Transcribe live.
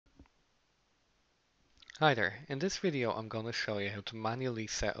Hi there, in this video I'm going to show you how to manually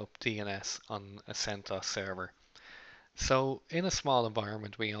set up DNS on a CentOS server. So in a small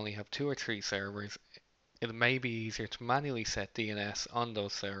environment we only have 2 or 3 servers. It may be easier to manually set DNS on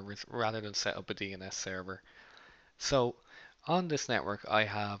those servers rather than set up a DNS server. So on this network I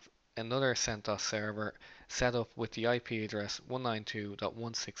have another CentOS server set up with the IP address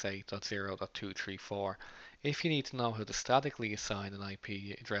 192.168.0.234. If you need to know how to statically assign an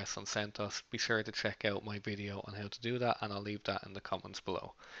IP address on CentOS, be sure to check out my video on how to do that, and I'll leave that in the comments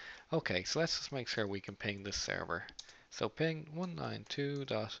below. Okay, so let's just make sure we can ping this server. So ping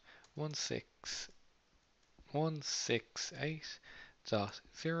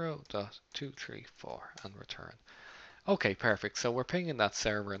 192.168.0.234 and return. Okay, perfect. So we're pinging that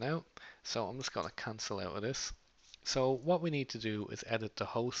server now. So I'm just going to cancel out of this. So what we need to do is edit the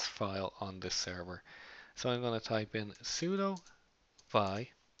host file on this server. So I'm going to type in sudo vi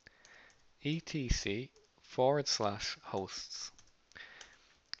etc/hosts.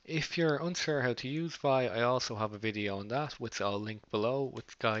 If you're unsure how to use Vi, I also have a video on that, which I'll link below,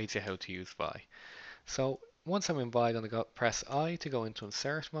 which guides you how to use Vi. So once I'm in Vi, I'm going to press I to go into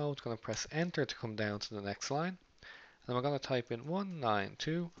insert mode. I'm going to press enter to come down to the next line. And we're going to type in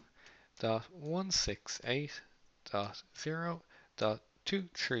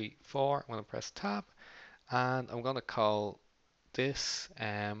 192.168.0.234. I'm going to press tab, and I'm going to call this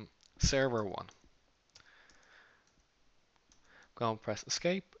server 1. I'm going to press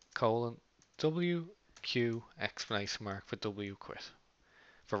escape, WQ exclamation mark for W quit,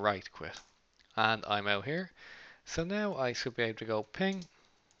 for write quit. And I'm out here. So now I should be able to go ping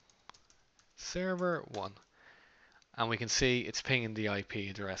server 1. And we can see it's pinging the IP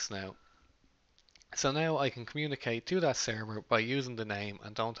address now. So now I can communicate to that server by using the name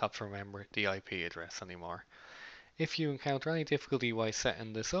and don't have to remember the IP address anymore. If you encounter any difficulty while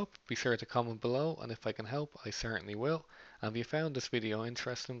setting this up, be sure to comment below, and if I can help, I certainly will. And if you found this video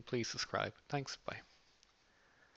interesting, please subscribe. Thanks, bye.